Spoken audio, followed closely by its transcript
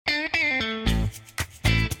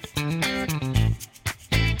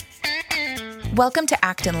Welcome to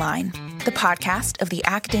Act in Line, the podcast of the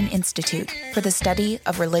Acton Institute for the Study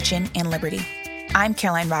of Religion and Liberty. I'm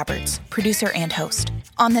Caroline Roberts, producer and host.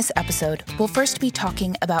 On this episode, we'll first be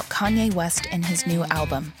talking about Kanye West and his new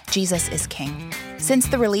album, Jesus is King. Since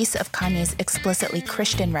the release of Kanye's explicitly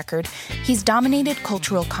Christian record, he's dominated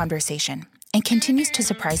cultural conversation and continues to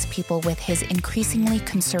surprise people with his increasingly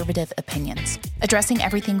conservative opinions, addressing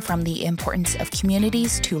everything from the importance of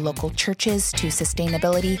communities to local churches to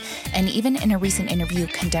sustainability, and even in a recent interview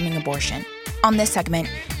condemning abortion. On this segment,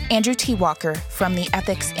 Andrew T. Walker from the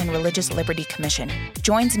Ethics and Religious Liberty Commission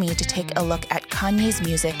joins me to take a look at Kanye's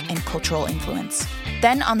music and cultural influence.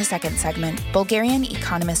 Then on the second segment, Bulgarian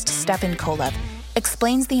economist Stefan Kolev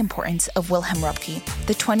explains the importance of Wilhelm Röpke,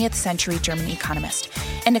 the 20th century German economist,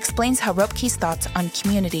 and explains how Röpke's thoughts on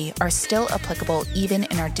community are still applicable even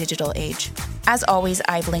in our digital age. As always,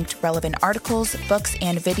 I've linked relevant articles, books,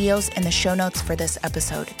 and videos in the show notes for this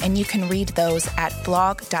episode, and you can read those at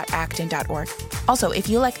blog.acton.org. Also, if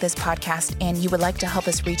you like this podcast and you would like to help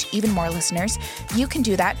us reach even more listeners, you can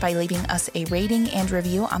do that by leaving us a rating and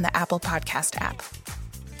review on the Apple Podcast app.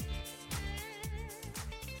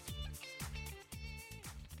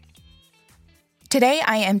 Today,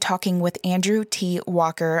 I am talking with Andrew T.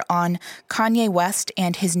 Walker on Kanye West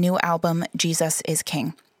and his new album, Jesus is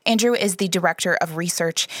King. Andrew is the Director of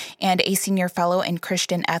Research and a Senior Fellow in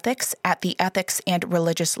Christian Ethics at the Ethics and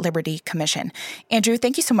Religious Liberty Commission. Andrew,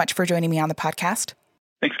 thank you so much for joining me on the podcast.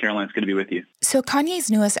 Thanks, Caroline. It's good to be with you. So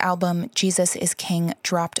Kanye's newest album, Jesus is King,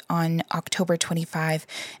 dropped on October 25,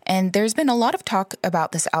 and there's been a lot of talk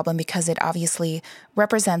about this album because it obviously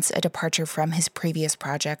represents a departure from his previous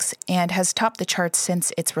projects and has topped the charts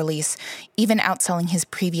since its release, even outselling his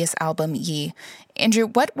previous album, Ye. Andrew,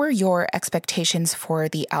 what were your expectations for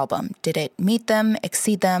the album? Did it meet them,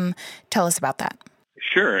 exceed them? Tell us about that.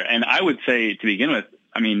 Sure, and I would say to begin with,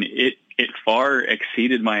 it far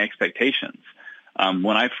exceeded my expectations.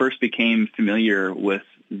 When I first became familiar with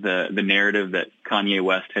the narrative that Kanye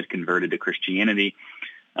West had converted to Christianity,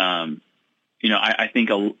 I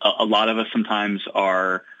think a lot of us sometimes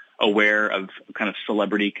are aware of kind of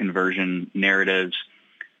celebrity conversion narratives,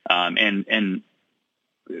 and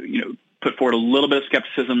put forward a little bit of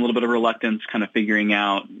skepticism, a little bit of reluctance, kind of figuring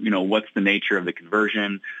out, what's the nature of the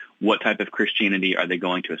conversion, what type of Christianity are they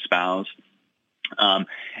going to espouse, and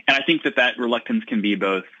I think that reluctance can be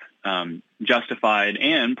both justified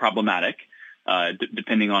and problematic,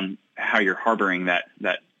 depending on how you're harboring that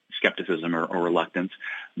skepticism or reluctance.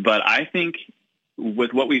 But I think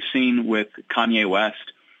with what we've seen with Kanye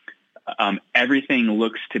West, everything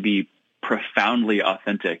looks to be profoundly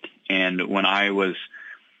authentic. And when I was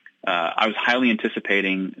highly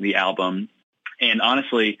anticipating the album, and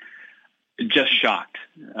honestly, just shocked.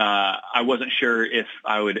 I wasn't sure if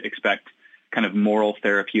I would expect kind of moral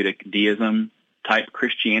therapeutic deism type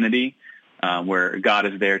Christianity, where God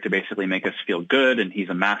is there to basically make us feel good and he's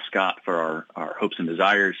a mascot for our hopes and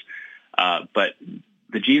desires. But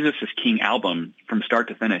the Jesus is King album from start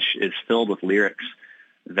to finish is filled with lyrics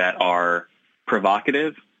that are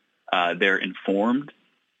provocative. They're informed.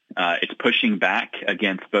 It's pushing back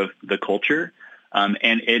against both the culture. And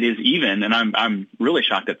it is even, and I'm really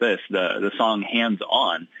shocked at this, the song Hands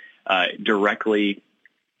On directly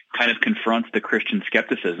kind of confronts the Christian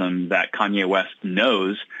skepticism that Kanye West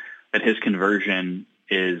knows that his conversion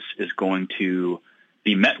is going to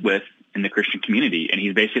be met with in the Christian community. And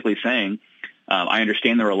he's basically saying, I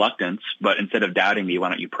understand the reluctance, but instead of doubting me, why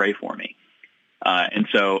don't you pray for me? And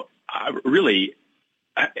so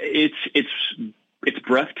it's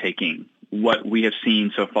breathtaking what we have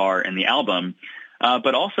seen so far in the album,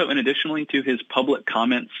 but also in additionally to his public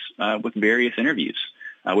comments with various interviews,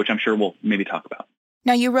 which I'm sure we'll maybe talk about.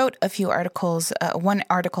 Now, you wrote a few articles, one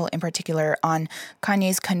article in particular on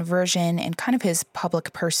Kanye's conversion and kind of his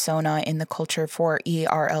public persona in the culture for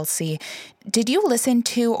ERLC. Did you listen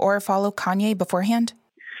to or follow Kanye beforehand?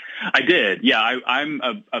 I did. Yeah, I'm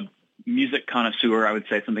a music connoisseur. I would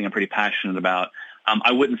say something I'm pretty passionate about.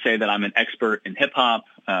 I wouldn't say that I'm an expert in hip-hop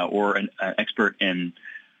or an expert in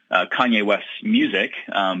Kanye West's music,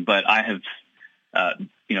 but I have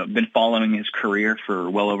been following his career for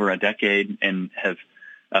well over a decade and have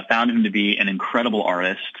found him to be an incredible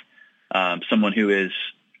artist, someone who is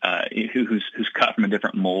who's cut from a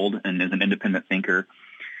different mold and is an independent thinker,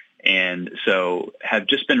 and so have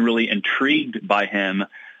just been really intrigued by him,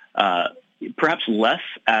 perhaps less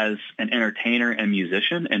as an entertainer and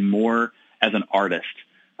musician and more as an artist,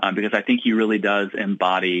 because I think he really does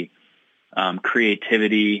embody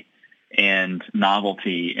creativity and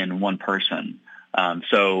novelty in one person. I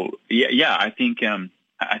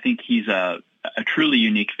think he's a truly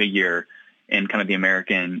unique figure in kind of the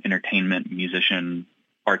American entertainment, musician,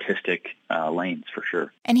 artistic lanes for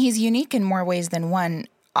sure. And he's unique in more ways than one,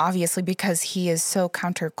 obviously, because he is so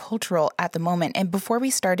countercultural at the moment. And before we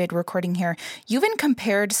started recording here, you even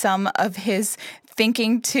compared some of his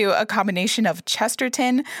thinking to a combination of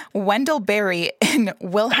Chesterton, Wendell Berry, and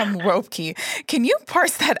Wilhelm Röpke. Can you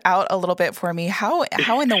parse that out a little bit for me? How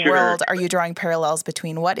in the Sure. world are you drawing parallels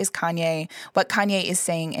between what Kanye is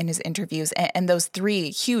saying in his interviews and those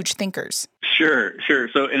three huge thinkers? Sure.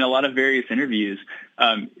 So in a lot of various interviews,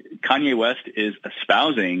 Kanye West is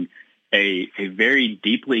espousing a very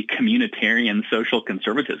deeply communitarian social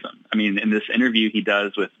conservatism. I mean, in this interview he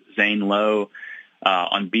does with Zane Lowe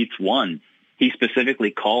on Beats One, he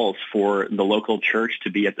specifically calls for the local church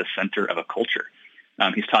to be at the center of a culture.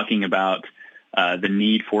 He's talking about the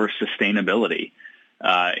need for sustainability.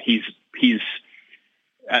 He's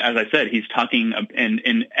as I said, he's talking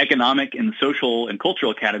in economic and social and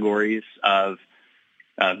cultural categories of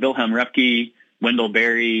Wilhelm Röpke, Wendell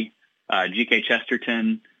Berry, G.K.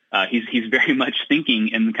 Chesterton. He's very much thinking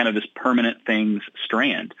in kind of this permanent things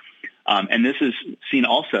strand. And this is seen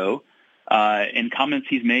also in comments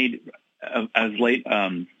he's made as late.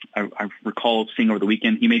 I recall seeing over the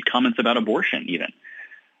weekend, he made comments about abortion even.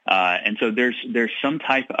 And so there's some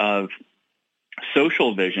type of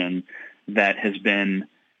social vision that has been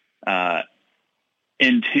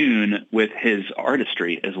in tune with his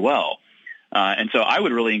artistry as well. And so I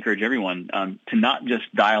would really encourage everyone to not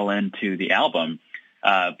just dial into the album,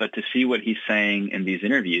 but to see what he's saying in these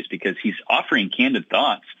interviews, because he's offering candid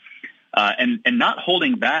thoughts and not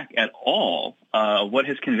holding back at all what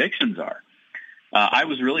his convictions are. I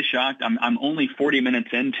was really shocked. I'm only 40 minutes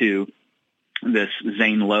into this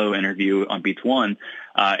Zane Lowe interview on Beats One.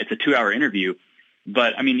 It's a 2-hour interview,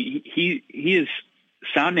 but I mean, he is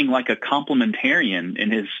sounding like a complementarian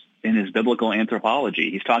in his biblical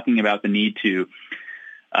anthropology. He's talking about the need to,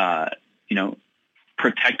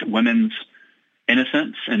 protect women's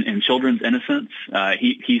innocence and children's innocence.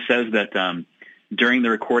 He says that during the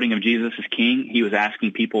recording of Jesus as King, he was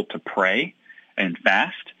asking people to pray and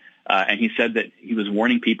fast. And he said that he was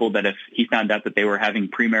warning people that if he found out that they were having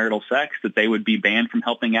premarital sex, that they would be banned from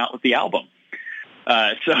helping out with the album.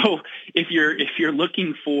 So if you're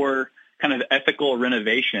looking for kind of ethical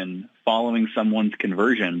renovation following someone's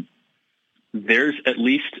conversion, there's at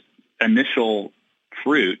least initial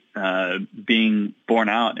fruit being borne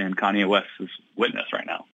out in Kanye West's witness right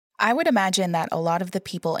now. I would imagine that a lot of the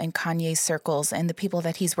people in Kanye's circles and the people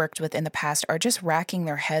that he's worked with in the past are just racking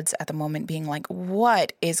their heads at the moment, being like,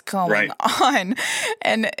 what is going on?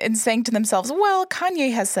 And saying to themselves, well,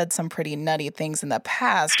 Kanye has said some pretty nutty things in the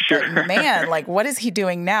past, but man, like, what is he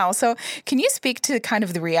doing now? So can you speak to kind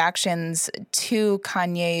of the reactions to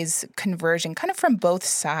Kanye's conversion, kind of from both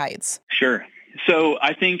sides? Sure. So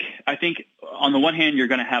I think on the one hand, you're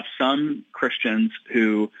going to have some Christians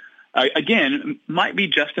who, again, might be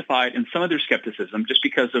justified in some of their skepticism just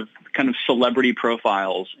because of kind of celebrity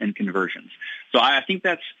profiles and conversions. So I think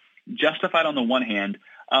that's justified on the one hand.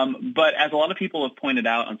 But as a lot of people have pointed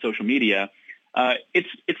out on social media,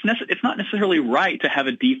 it's not necessarily right to have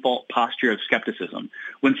a default posture of skepticism.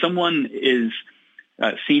 When someone is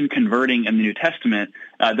seen converting in the New Testament,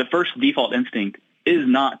 the first default instinct is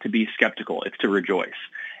not to be skeptical. It's to rejoice.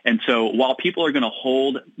 And so while people are going to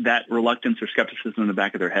hold that reluctance or skepticism in the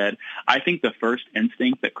back of their head, I think the first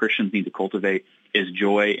instinct that Christians need to cultivate is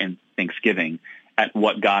joy and thanksgiving at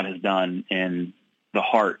what God has done in the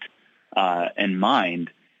heart and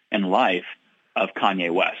mind and life of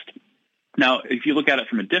Kanye West. Now, if you look at it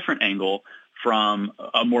from a different angle, from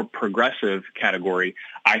a more progressive category,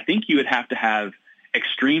 I think you would have to have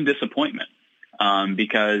extreme disappointment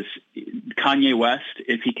because Kanye West,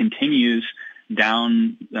 if he continues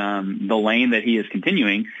down the lane that he is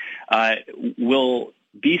continuing, will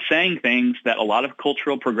be saying things that a lot of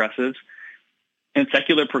cultural progressives and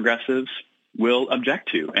secular progressives will object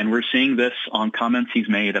to. And we're seeing this on comments he's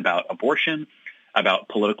made about abortion, about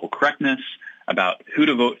political correctness, about who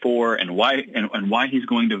to vote for and why he's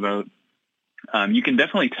going to vote. You can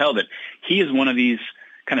definitely tell that he is one of these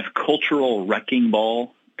kind of cultural wrecking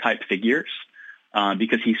ball type figures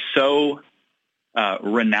because he's so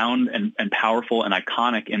renowned and powerful and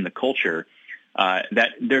iconic in the culture that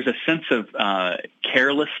there's a sense of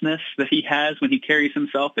carelessness that he has when he carries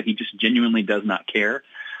himself, that he just genuinely does not care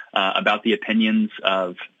about the opinions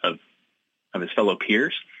of his fellow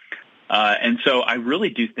peers. And so I really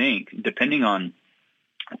do think, depending on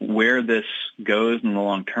where this goes in the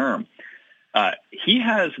long term, he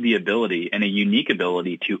has the ability and a unique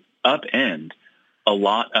ability to upend a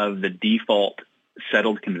lot of the default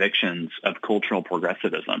settled convictions of cultural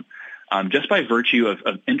progressivism, just by virtue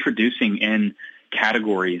of introducing in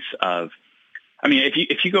categories of, I mean,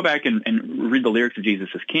 if you go back and read the lyrics of Jesus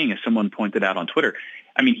is King, as someone pointed out on Twitter,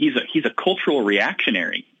 I mean, he's a cultural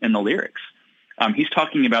reactionary in the lyrics. He's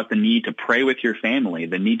talking about the need to pray with your family,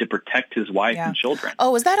 the need to protect his wife and children.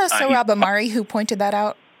 Oh, was that Sarab Amari who pointed that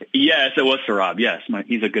out? Yes, it was Sarab. Yes,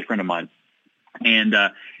 he's a good friend of mine. And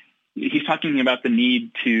he's talking about the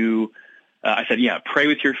need to, I said, pray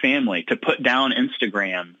with your family, to put down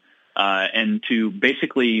Instagram, and to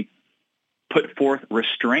basically put forth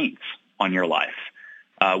restraints on your life,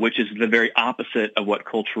 which is the very opposite of what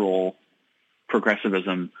cultural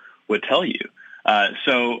progressivism would tell you.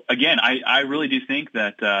 So again, I really do think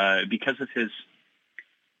that because of his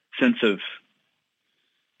sense of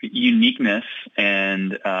uniqueness,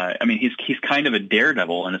 and I mean, he's kind of a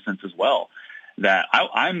daredevil in a sense as well, that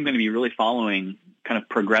I'm going to be really following kind of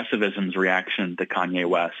progressivism's reaction to Kanye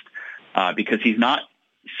West, because he's not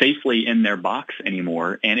safely in their box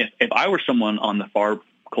anymore. And if I were someone on the far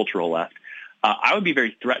cultural left, I would be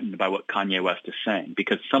very threatened by what Kanye West is saying,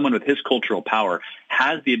 because someone with his cultural power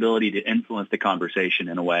has the ability to influence the conversation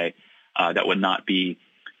in a way that would not be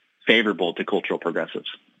favorable to cultural progressives.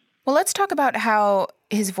 Well, let's talk about how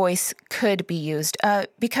his voice could be used,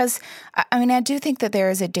 because, I mean, I do think that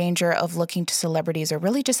there is a danger of looking to celebrities or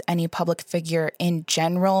really just any public figure in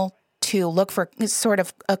general to look for sort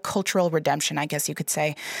of a cultural redemption, I guess you could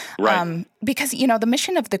say. Right. Because, the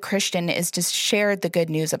mission of the Christian is to share the good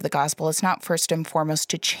news of the gospel. It's not first and foremost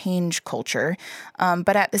to change culture.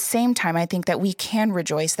 But at the same time, I think that we can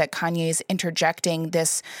rejoice that Kanye is interjecting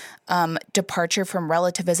this departure from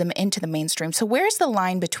relativism into the mainstream. So where's the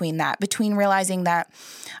line between that, between realizing that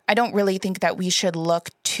I don't really think that we should look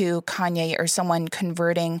to Kanye or someone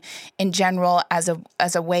converting in general as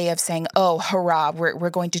a way of saying, oh, hurrah, we're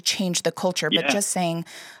going to change the culture, but just saying,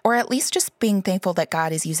 or at least just being thankful that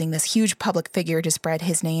God is using this huge public figure to spread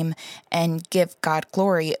his name and give God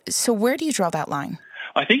glory. So where do you draw that line?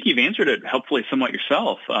 I think you've answered it helpfully somewhat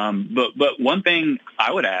yourself. But one thing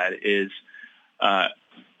I would add is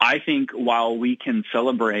I think while we can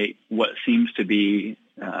celebrate what seems to be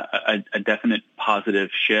a definite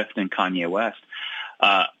positive shift in Kanye West,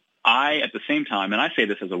 I, at the same time, and I say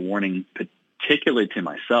this as a warning particularly to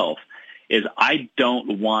myself, is I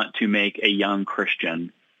don't want to make a young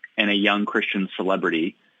Christian and a young Christian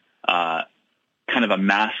celebrity kind of a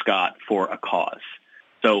mascot for a cause.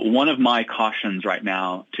 So one of my cautions right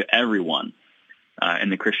now to everyone in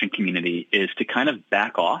the Christian community is to kind of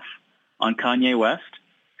back off on Kanye West.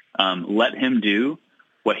 Let him do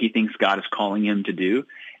what he thinks God is calling him to do.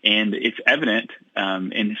 And it's evident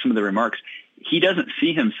in some of the remarks, he doesn't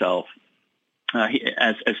see himself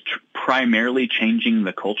as primarily changing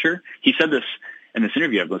the culture. He said this in this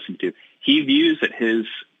interview I've listened to. He views that his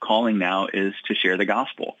calling now is to share the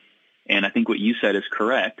gospel. And I think what you said is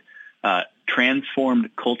correct.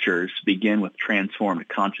 Transformed cultures begin with transformed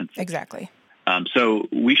consciences. Exactly. So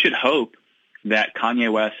we should hope that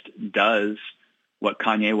Kanye West does what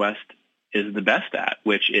Kanye West is the best at,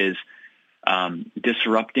 which is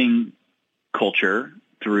disrupting culture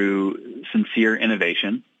through sincere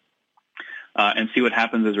innovation, and see what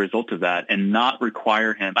happens as a result of that, and not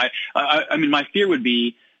require him. I mean, my fear would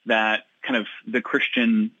be that kind of the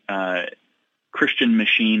Christian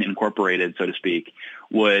machine incorporated, so to speak,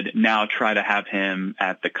 would now try to have him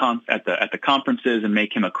at the conferences and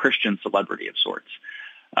make him a Christian celebrity of sorts.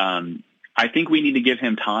 I think we need to give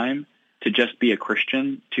him time to just be a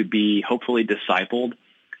Christian, to be hopefully discipled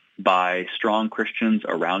by strong Christians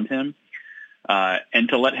around him, and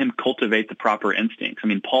to let him cultivate the proper instincts. I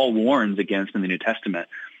mean, Paul warns against in the New Testament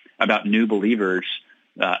about new believers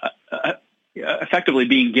effectively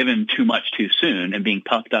being given too much too soon and being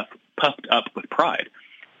puffed up with pride.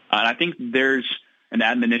 And I think there's an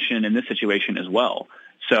admonition in this situation as well.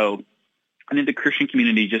 So I think the Christian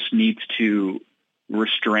community just needs to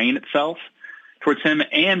restrain itself towards him,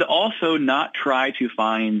 and also not try to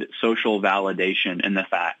find social validation in the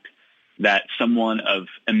fact that someone of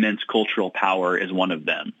immense cultural power is one of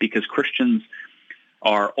them, because Christians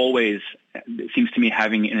are always, it seems to me,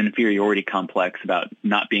 having an inferiority complex about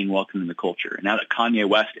not being welcome in the culture. Now that Kanye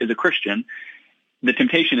West is a Christian, the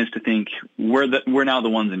temptation is to think we're now the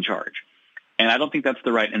ones in charge. And I don't think that's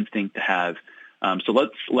the right instinct to have. So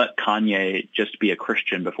let's let Kanye just be a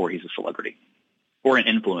Christian before he's a celebrity, or an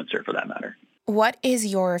influencer for that matter. What is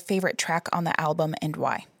your favorite track on the album and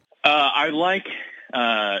why? I like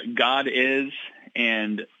God Is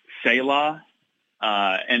and Selah.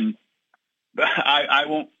 And I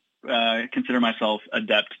won't consider myself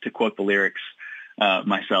adept to quote the lyrics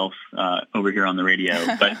myself over here on the radio.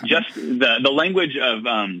 But just the language of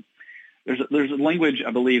there's a language,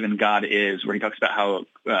 I believe, in God Is, where he talks about how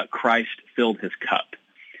Christ filled his cup.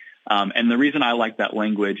 And the reason I like that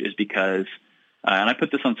language is because, and I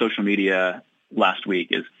put this on social media last week,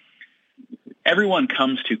 is everyone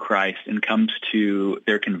comes to Christ and comes to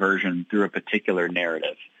their conversion through a particular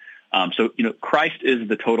narrative. So, Christ is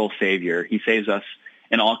the total Savior. He saves us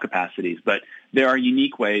in all capacities, but there are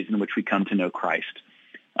unique ways in which we come to know Christ.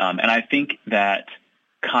 And I think that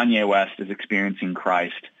Kanye West is experiencing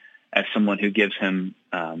Christ as someone who gives him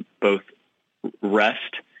both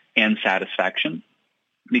rest and satisfaction,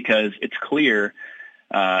 because it's clear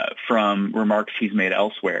from remarks he's made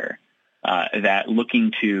elsewhere that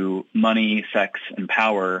looking to money, sex, and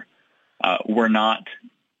power were not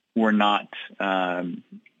those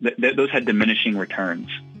had diminishing returns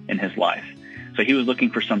in his life. So he was looking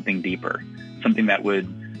for something deeper, something that would,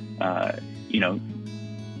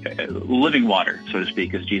 living water, so to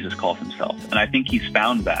speak, as Jesus calls himself. And I think he's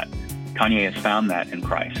found that. Kanye has found that in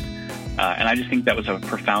Christ. And I just think that was a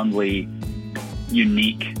profoundly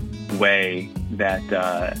unique way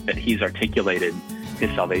that he's articulated his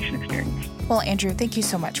salvation experience. Well, Andrew, thank you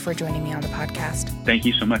so much for joining me on the podcast. Thank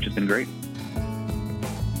you so much. It's been great.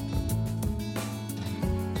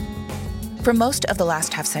 For most of the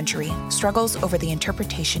last half-century, struggles over the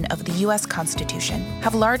interpretation of the U.S. Constitution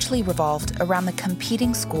have largely revolved around the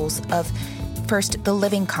competing schools of, first, the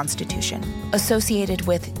living Constitution, associated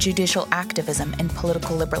with judicial activism and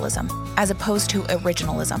political liberalism, as opposed to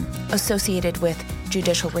originalism, associated with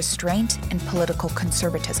judicial restraint and political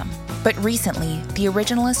conservatism. But recently, the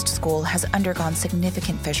originalist school has undergone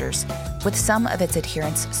significant fissures, with some of its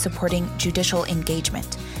adherents supporting judicial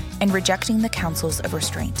engagement and rejecting the counsels of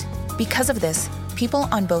restraint. Because of this, people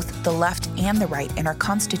on both the left and the right in our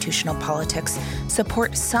constitutional politics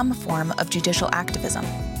support some form of judicial activism.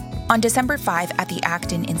 On December 5 at the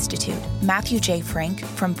Acton Institute, Matthew J. Frank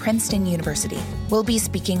from Princeton University will be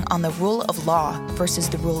speaking on the rule of law versus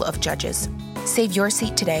the rule of judges. Save your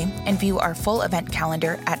seat today and view our full event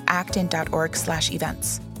calendar at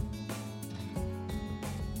acton.org/events.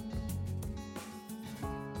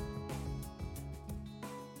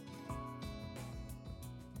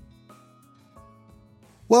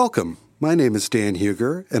 Welcome. My name is Dan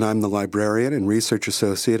Huger, and I'm the librarian and research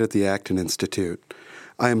associate at the Acton Institute.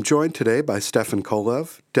 I am joined today by Stefan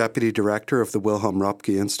Kolev, Deputy Director of the Wilhelm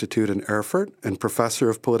Röpke Institute in Erfurt and Professor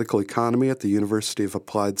of Political Economy at the University of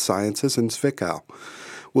Applied Sciences in Zwickau.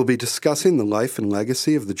 We'll be discussing the life and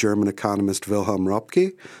legacy of the German economist Wilhelm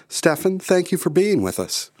Röpke. Stefan, thank you for being with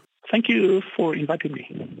us. Thank you for inviting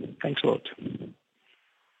me. Thanks a lot.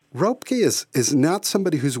 Röpke is not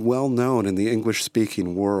somebody who's well known in the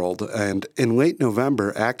English-speaking world, and in late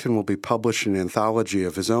November, Acton will be publishing an anthology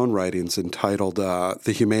of his own writings entitled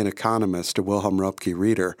The Humane Economist, a Wilhelm Röpke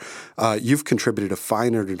Reader. You've contributed a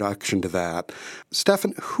fine introduction to that.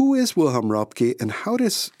 Stefan, who is Wilhelm Röpke, and how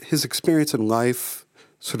does his experience in life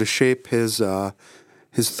sort of shape his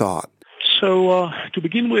thought? So to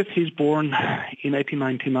begin with, he's born in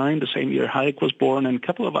 1899, the same year Hayek was born, and a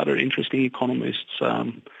couple of other interesting economists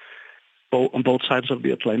on both sides of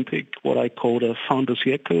the Atlantic, what I call the fin de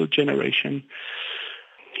siècle generation.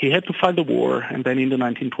 He had to fight the war, and then in the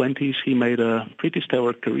 1920s, he made a pretty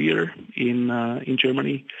stellar career in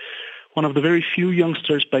Germany. One of the very few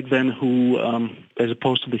youngsters back then who, as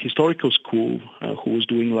opposed to the historical school, who was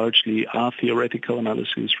doing largely a theoretical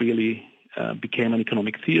analysis, really became an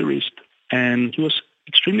economic theorist. And he was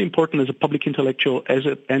extremely important as a public intellectual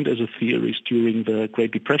and as a theorist during the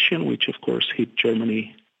Great Depression, which of course hit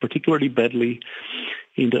Germany particularly badly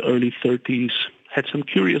in the early 30s, had some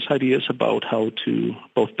curious ideas about how to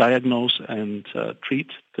both diagnose and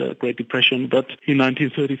treat the Great Depression. But in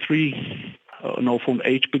 1933, an awful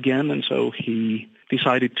age began, and so he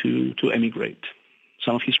decided to emigrate.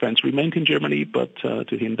 Some of his friends remained in Germany, but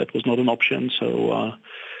to him that was not an option, so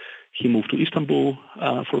he moved to Istanbul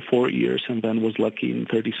for 4 years and then was lucky in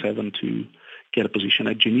 1937 to get a position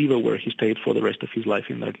at Geneva, where he stayed for the rest of his life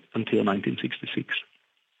until 1966.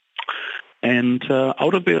 And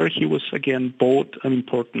out of there, he was, again, both an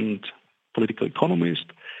important political economist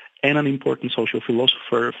and an important social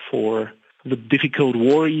philosopher for the difficult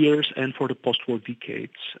war years and for the post-war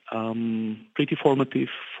decades. Pretty formative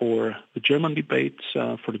for the German debates,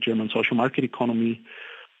 for the German social market economy,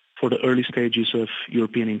 for the early stages of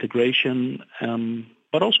European integration,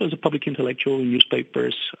 but also as a public intellectual in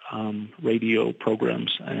newspapers, radio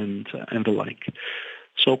programs, and the like.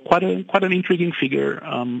 So quite an intriguing figure.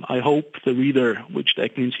 I hope the reader, which the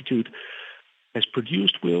Acton Institute has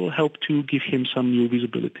produced, will help to give him some new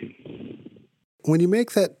visibility. When you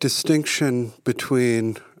make that distinction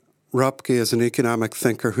between Röpke as an economic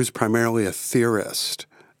thinker who's primarily a theorist,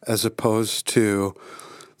 as opposed to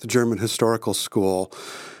the German historical school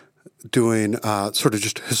doing sort of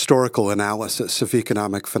just historical analysis of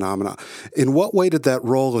economic phenomena, in what way did that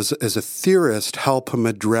role as a theorist help him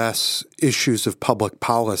address issues of public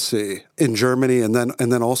policy in Germany and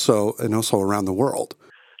then also around the world?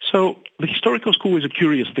 So the historical school is a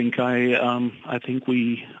curious thing. I think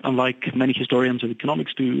we, unlike many historians of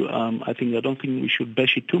economics do, I don't think we should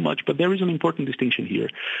bash it too much, but there is an important distinction here.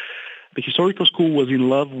 The historical school was in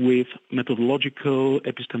love with methodological,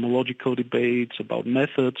 epistemological debates about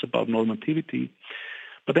methods, about normativity.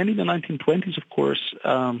 But then in the 1920s, of course,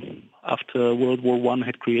 after World War I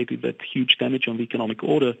had created that huge damage on the economic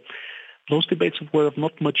order, those debates were of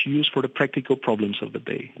not much use for the practical problems of the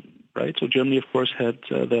day, right? So Germany, of course, had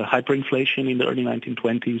the hyperinflation in the early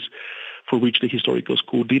 1920s, for which the historical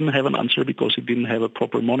school didn't have an answer because it didn't have a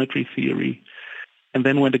proper monetary theory. And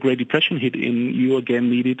then when the Great Depression hit in, you again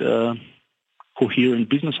needed a coherent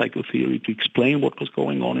business cycle theory to explain what was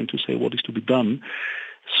going on and to say what is to be done.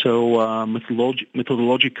 So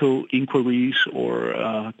methodological inquiries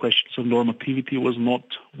or questions of normativity was not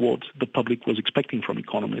what the public was expecting from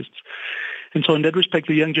economists. And so in that respect,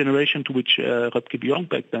 the young generation to which Röpke belonged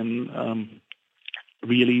back then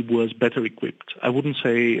really was better equipped. I wouldn't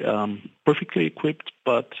say perfectly equipped,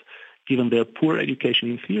 but given their poor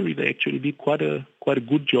education in theory, they actually did quite a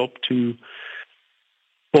good job to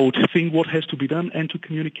both think what has to be done and to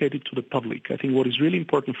communicate it to the public. I think what is really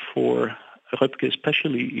important for Röpke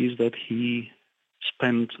especially is that he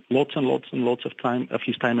spent lots and lots and lots of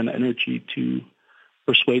his time and energy to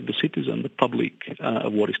persuade the citizen, the public,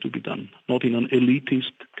 of what is to be done. Not in an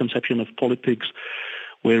elitist conception of politics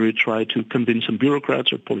where we try to convince some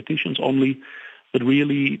bureaucrats or politicians only, but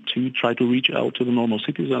really to try to reach out to the normal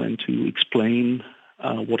citizen and to explain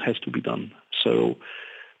what has to be done. So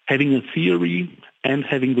having a theory and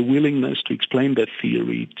having the willingness to explain that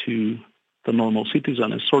theory to the normal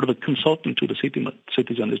citizen as sort of a consultant to the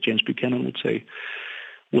citizen, as James Buchanan would say,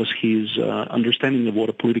 was his understanding of what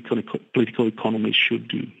a political economist should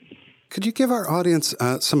do. Could you give our audience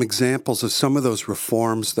some examples of some of those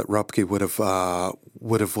reforms that Röpke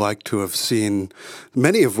would have liked to have seen,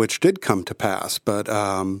 many of which did come to pass, but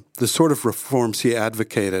the sort of reforms he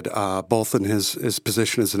advocated, both in his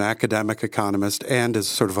position as an academic economist and as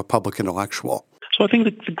sort of a public intellectual? So I think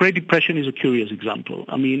the Great Depression is a curious example.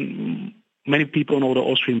 I mean, many people know the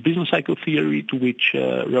Austrian business cycle theory, to which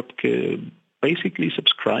Röpke basically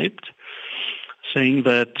subscribed, saying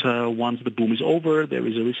that once the boom is over, there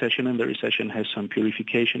is a recession, and the recession has some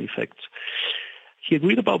purification effects. He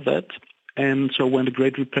agreed about that, and so when the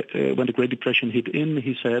Great Depression hit in,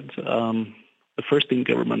 he said the first thing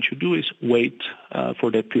government should do is wait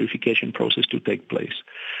for that purification process to take place.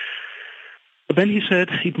 But then he said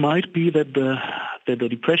it might be that the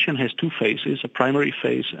depression has two phases, a primary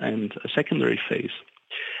phase and a secondary phase.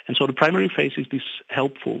 And so the primary phase is this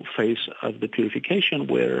helpful phase of the purification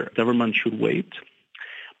where government should wait.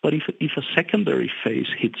 But if a secondary phase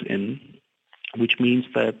hits in, which means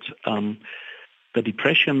that the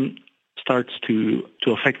depression starts to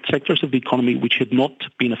affect sectors of the economy which had not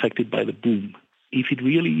been affected by the boom, if it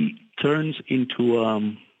really turns into a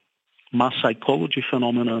mass psychology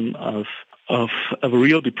phenomenon of a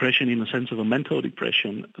real depression in the sense of a mental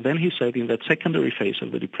depression, then he said in that secondary phase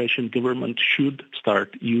of the depression, government should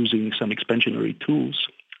start using some expansionary tools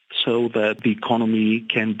so that the economy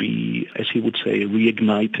can be, as he would say,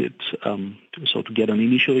 reignited, so to get an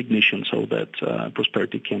initial ignition so that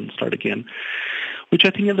prosperity can start again, which I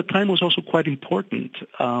think at the time was also quite important,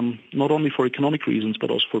 not only for economic reasons, but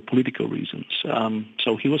also for political reasons.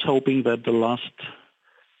 So he was hoping that the last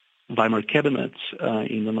Weimar cabinets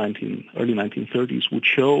in the early 1930s would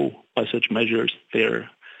show by such measures their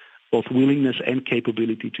both willingness and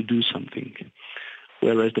capability to do something,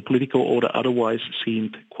 whereas the political order otherwise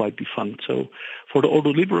seemed quite defunct. So for the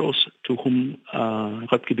order liberals to whom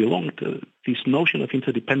Röpke belonged, this notion of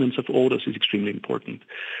interdependence of orders is extremely important.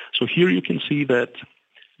 So here you can see that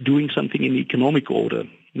doing something in the economic order,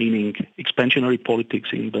 meaning expansionary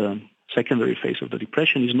politics in the secondary phase of the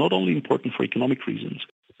depression, is not only important for economic reasons,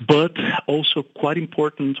 but also quite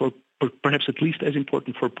important, or perhaps at least as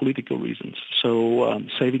important, for political reasons. So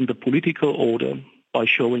saving the political order by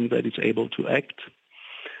showing that it's able to act.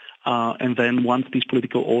 And then once this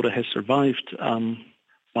political order has survived,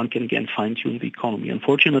 one can again fine-tune the economy.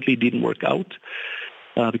 Unfortunately, it didn't work out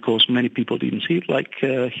because many people didn't see it like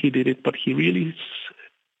he did it, but he really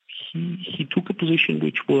he took a position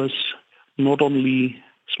which was not only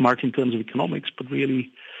smart in terms of economics, but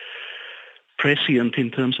really prescient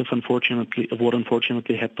in terms of what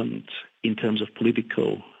unfortunately happened in terms of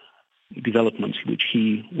political developments, which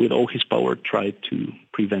he, with all his power, tried to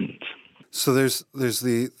prevent. So there's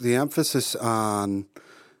the emphasis on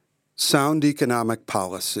sound economic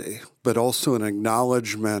policy, but also an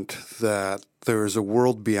acknowledgement that there is a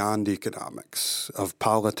world beyond economics, of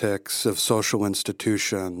politics, of social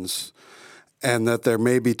institutions, and that there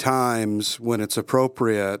may be times when it's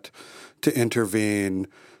appropriate to intervene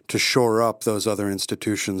to shore up those other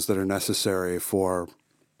institutions that are necessary for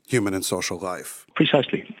human and social life.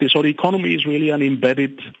 Precisely. So the economy is really an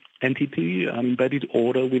embedded entity, an embedded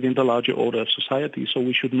order within the larger order of society. So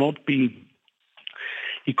we should not be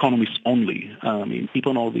economists only.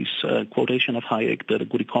 People know this quotation of Hayek that a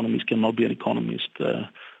good economist cannot be an economist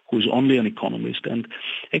who is only an economist. And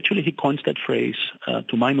actually he coins that phrase,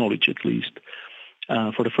 to my knowledge at least,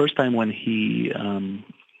 for the first time when he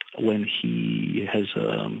has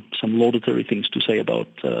some laudatory things to say about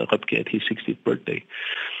Röpke at his 60th birthday.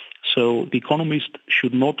 So the economist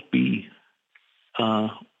should not be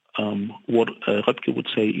what Röpke would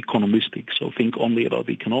say economistic, so think only about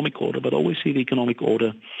the economic order, but always see the economic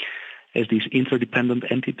order as this interdependent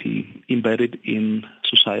entity embedded in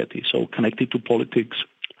society, so connected to politics,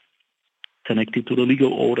 connected to the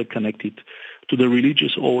legal order, connected to the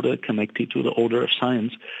religious order, connected to the order of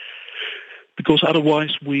science, because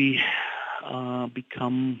otherwise we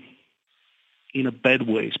become, in a bad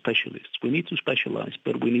way, specialists. We need to specialize,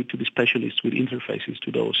 but we need to be specialists with interfaces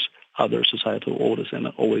to those other societal orders and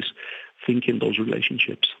always think in those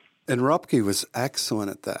relationships. And Röpke was excellent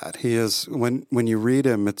at that. He is, when you read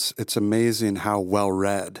him, it's amazing how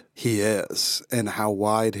well-read he is and how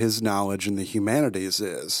wide his knowledge in the humanities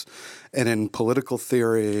is. And in political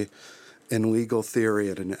theory, in legal theory,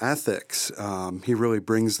 and in ethics, he really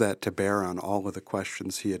brings that to bear on all of the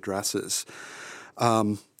questions he addresses.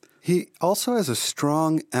 He also has a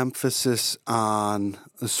strong emphasis on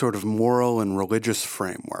the sort of moral and religious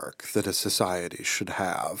framework that a society should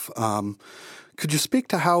have. Could you speak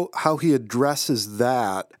to how he addresses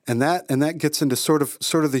that, and that gets into sort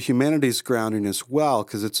of the humanities grounding as well,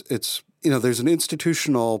 because it's there's an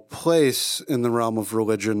institutional place in the realm of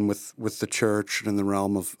religion with the church and in the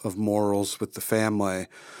realm of morals with the family,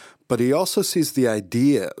 but he also sees the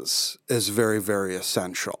ideas as very, very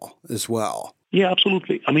essential as well. Yeah,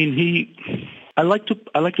 absolutely. I mean, I like to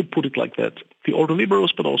put it like that. The order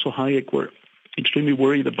liberals, but also Hayek, were extremely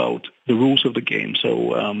worried about the rules of the game.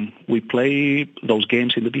 So we play those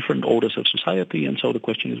games in the different orders of society, and so the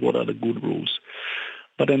question is, what are the good rules?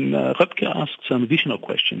 But then Röpke asks an additional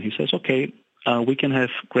question. He says, okay, we can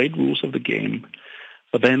have great rules of the game,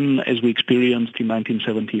 but then, as we experienced in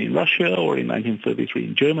 1917 in Russia or in 1933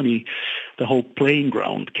 in Germany, the whole playing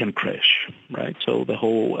ground can crash, right? So the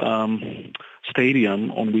whole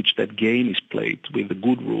stadium on which that game is played with the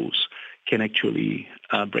good rules can actually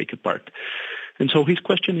break apart. And so his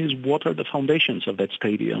question is, what are the foundations of that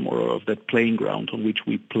stadium or of that playing ground on which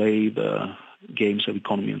we play the games of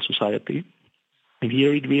economy and society? And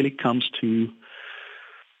here it really comes to,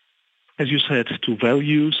 as you said, to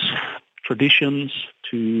values, traditions,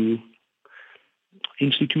 to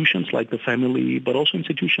institutions like the family, but also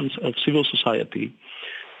institutions of civil society,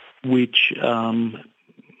 which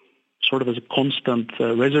sort of as a constant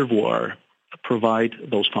reservoir provide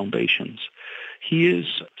those foundations. He is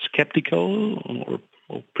skeptical,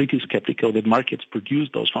 or pretty skeptical, that markets produce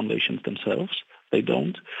those foundations themselves. They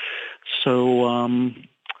don't. So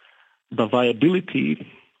the viability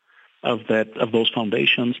of those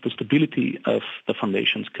foundations, the stability of the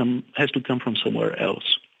foundations has to come from somewhere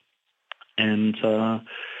else. And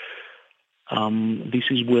this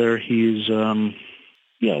is where his, I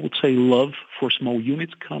would say, love for small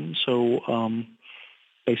units comes. So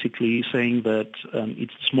basically saying that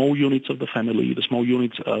it's small units of the family, the small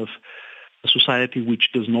units of a society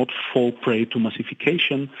which does not fall prey to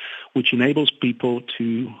massification, which enables people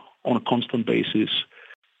to, on a constant basis,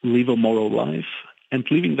 live a moral life. And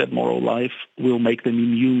living that moral life will make them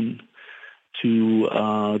immune to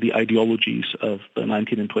the ideologies of the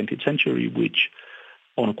 19th and 20th century, which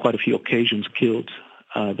on quite a few occasions killed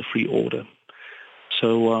the free order.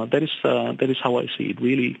 So that is how I see it.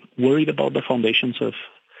 Really worried about the foundations of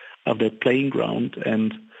their playing ground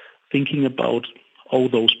and thinking about all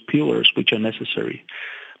those pillars which are necessary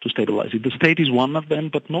to stabilize it. The state is one of them,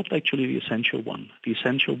 but not actually the essential one. The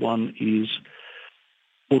essential one is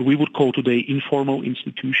what we would call today informal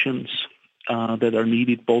institutions that are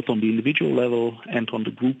needed both on the individual level and on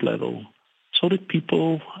the group level, so that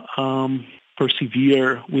people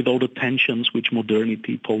persevere with all the tensions which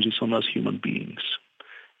modernity poses on us human beings.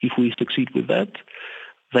 If we succeed with that,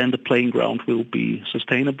 then the playing ground will be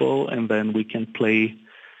sustainable, and then we can play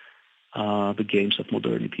the games of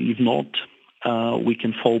modernity. If not, we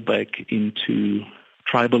can fall back into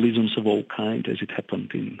tribalisms of all kinds, as it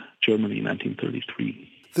happened in Germany in 1933.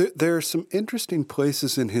 There are some interesting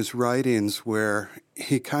places in his writings where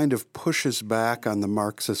he kind of pushes back on the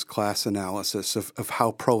Marxist class analysis of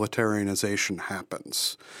how proletarianization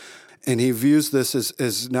happens. And he views this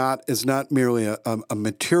as not merely a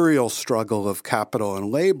material struggle of capital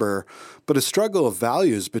and labor, but a struggle of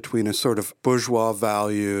values between a sort of bourgeois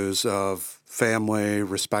values of family,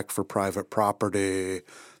 respect for private property,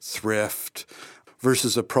 thrift,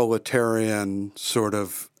 versus a proletarian sort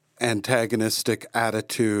of antagonistic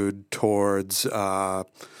attitude towards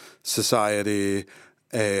society,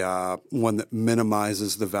 one that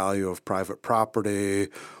minimizes the value of private property,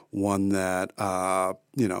 one that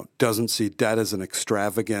doesn't see debt as an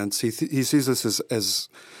extravagance. He sees this as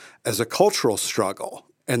a cultural struggle,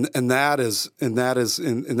 and that is in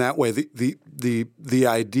that way the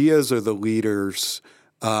ideas or the leaders.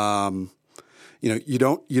 You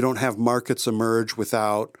don't have markets emerge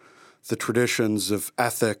without the traditions of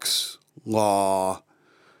ethics, law,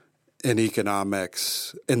 and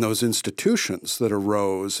economics in those institutions that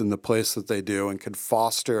arose in the place that they do and can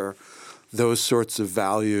foster those sorts of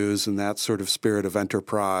values and that sort of spirit of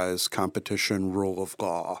enterprise, competition, rule of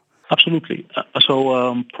law. Absolutely.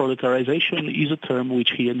 So proletarization is a term which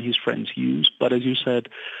he and his friends use, but as you said,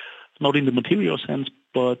 not in the material sense,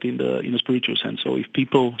 but in the spiritual sense. So if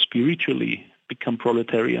people spiritually become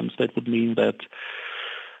proletarians, that would mean that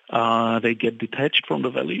they get detached from the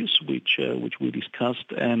values which we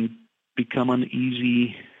discussed and become an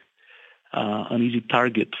easy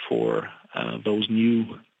target for those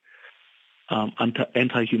new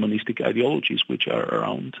anti-humanistic ideologies which are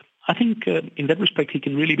around. I think in that respect he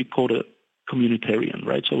can really be called a communitarian,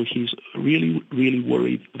 right? So he's really, really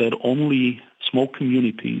worried that only small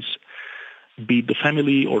communities, be it the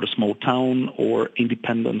family or the small town or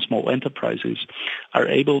independent small enterprises, are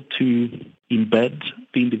able to embed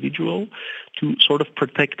the individual to sort of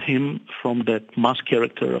protect him from that mass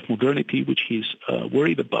character of modernity which he's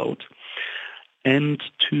worried about, and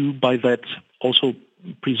to, by that, also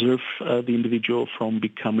preserve the individual from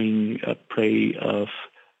becoming a prey of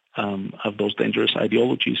those dangerous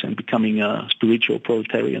ideologies and becoming a spiritual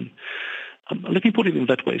proletarian. Let me put it in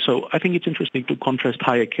that way. So I think it's interesting to contrast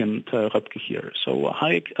Hayek and Röpke here. So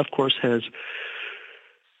Hayek, of course, has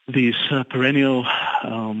this perennial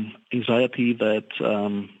anxiety that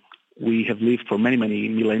we have lived for many, many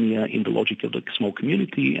millennia in the logic of the small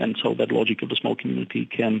community, and so that logic of the small community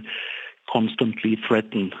can constantly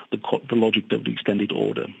threaten the logic of the extended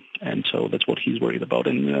order. And so that's what he's worried about.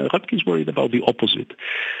 And Röpke is worried about the opposite.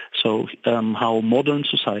 So how modern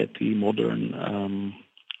society, modern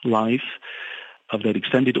life of that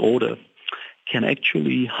extended order can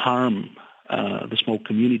actually harm the small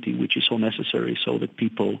community, which is so necessary so that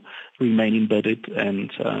people remain embedded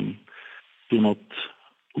and do not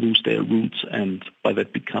lose their roots and by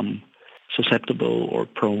that become susceptible or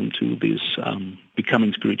prone to this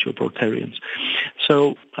becoming spiritual proletarians.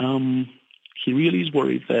 So he really is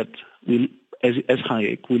worried that as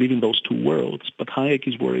Hayek, we live in those two worlds, but Hayek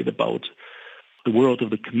is worried about the world of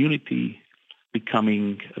the community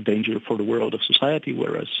becoming a danger for the world of society,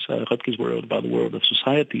 whereas Röpke is worried about the world of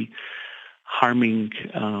society harming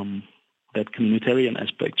that communitarian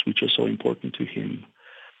aspects which are so important to him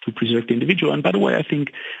to preserve the individual. And by the way, I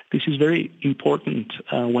think this is very important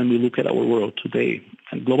when we look at our world today.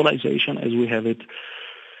 And globalization, as we have it,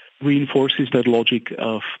 reinforces that logic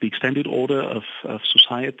of the extended order of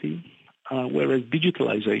society, whereas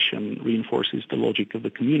digitalization reinforces the logic of the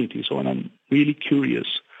community. So, and I'm really curious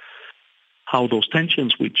how those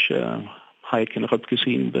tensions which Hayek and Röpke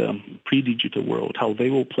see in the pre-digital world, how they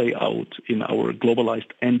will play out in our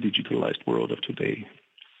globalized and digitalized world of today.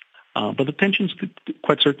 But the tensions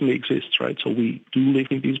quite certainly exist, right? So we do live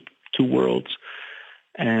in these two worlds,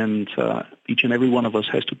 and each and every one of us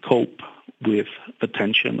has to cope with the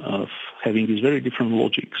tension of having these very different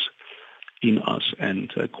logics in us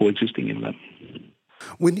and coexisting in them.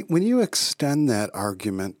 When you extend that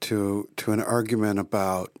argument to an argument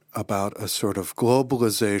about a sort of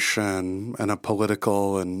globalization and a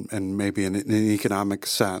political and maybe in an economic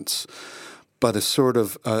sense, but a sort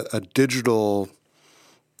of a digital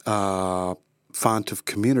font of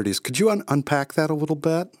communities, could you unpack that a little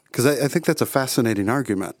bit? Because I think that's a fascinating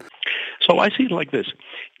argument. So I see it like this.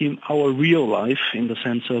 In our real life, in the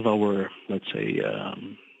sense of our, let's say,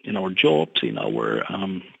 in our jobs, in our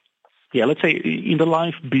let's say in the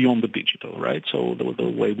life beyond the digital, right? So the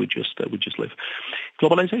way we just live.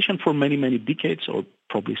 Globalization for many, many decades, or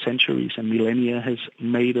probably centuries and millennia, has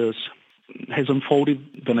unfolded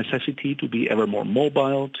the necessity to be ever more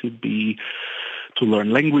mobile, to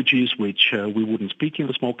learn languages which we wouldn't speak in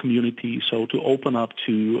the small community. So to open up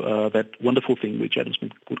to that wonderful thing which Adam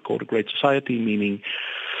Smith would call the Great Society, meaning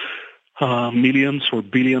millions or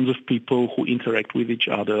billions of people who interact with each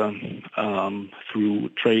other through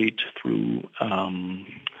trade, through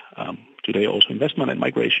today also investment and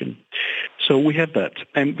migration. So we have that.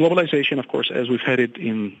 And globalization, of course, as we've had it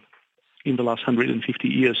in the last 150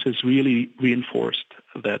 years, has really reinforced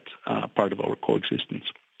that part of our coexistence,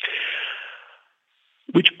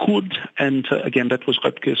 which could, and again, that was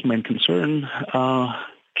Röpke's main concern,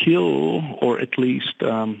 kill or at least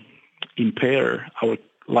impair our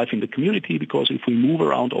life in the community, because if we move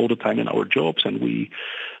around all the time in our jobs and we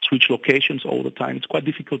switch locations all the time, it's quite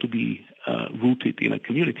difficult to be rooted in a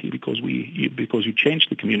community because you change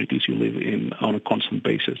the communities you live in on a constant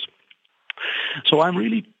basis. So I'm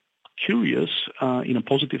really curious, in a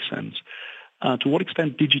positive sense, to what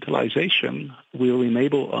extent digitalization will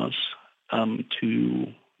enable us to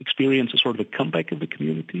experience a sort of a comeback of the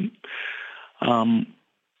community.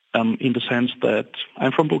 In the sense that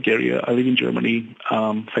I'm from Bulgaria, I live in Germany.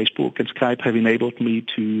 Facebook and Skype have enabled me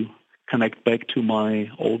to connect back to my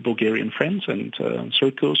old Bulgarian friends and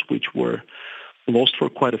circles, which were lost for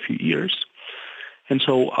quite a few years. And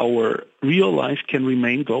so our real life can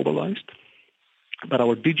remain globalized, but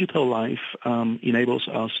our digital life enables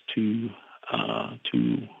us to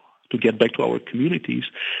get back to our communities,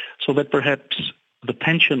 so that perhaps the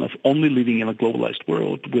tension of only living in a globalized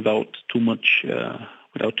world without too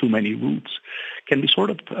many roots can be sort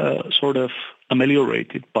of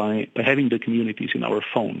ameliorated by having the communities in our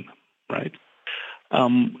phone, right?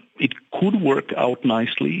 It could work out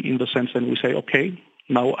nicely in the sense that we say, okay,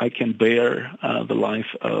 now I can bear the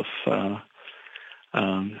life of the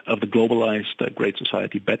globalized Great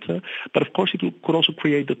Society better. But of course, it could also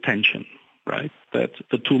create the tension, right? That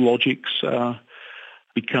the two logics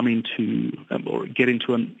become into or get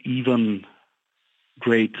into an even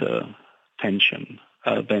greater tension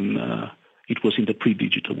than it was in the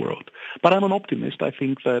pre-digital world. But I'm an optimist. I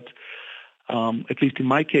think that, at least in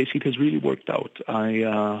my case, it has really worked out.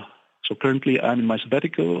 So currently I'm in my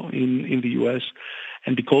sabbatical in the US,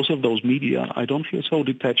 and because of those media, I don't feel so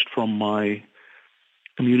detached from my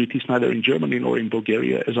communities, neither in Germany nor in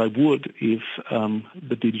Bulgaria, as I would if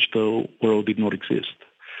the digital world did not exist.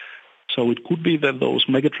 So it could be that those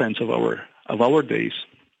megatrends of our days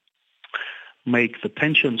make the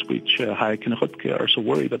tensions which Hayek and Röpke are so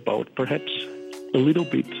worried about perhaps a little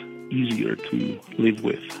bit easier to live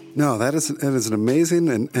with. No, that is an amazing,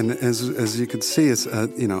 and as you can see, it's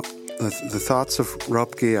the thoughts of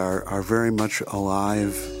Röpke are very much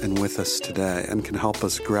alive and with us today, and can help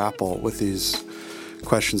us grapple with these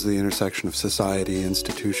questions of the intersection of society,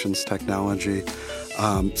 institutions, technology.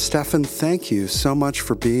 Stefan, thank you so much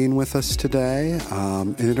for being with us today,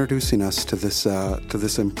 and introducing us to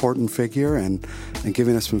this important figure and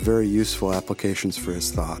giving us some very useful applications for his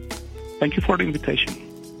thought. Thank you for the invitation.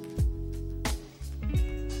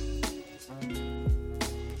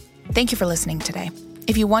 Thank you for listening today.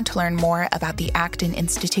 If you want to learn more about the Acton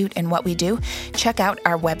Institute and what we do, check out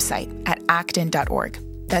our website at acton.org.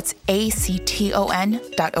 That's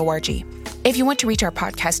acton.org. If you want to reach our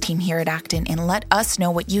podcast team here at Acton and let us know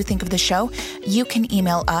what you think of the show, you can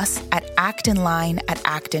email us at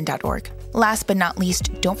actonline@acton.org. Last but not least,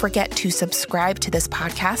 don't forget to subscribe to this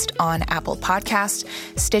podcast on Apple Podcasts,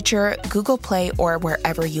 Stitcher, Google Play, or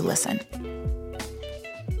wherever you listen.